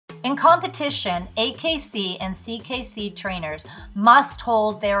In competition, AKC and CKC trainers must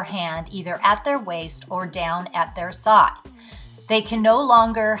hold their hand either at their waist or down at their side. They can no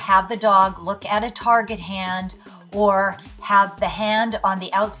longer have the dog look at a target hand or have the hand on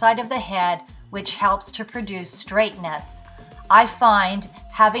the outside of the head, which helps to produce straightness. I find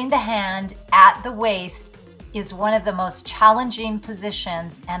having the hand at the waist is one of the most challenging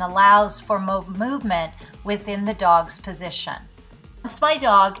positions and allows for movement within the dog's position. Once my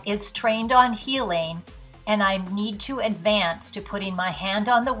dog is trained on heeling and I need to advance to putting my hand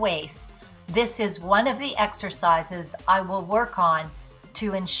on the waist, this is one of the exercises I will work on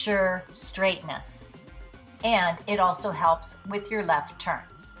to ensure straightness. And it also helps with your left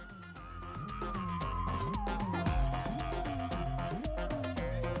turns.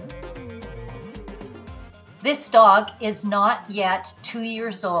 This dog is not yet 2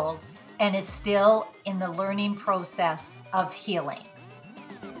 years old and is still in the learning process of heeling.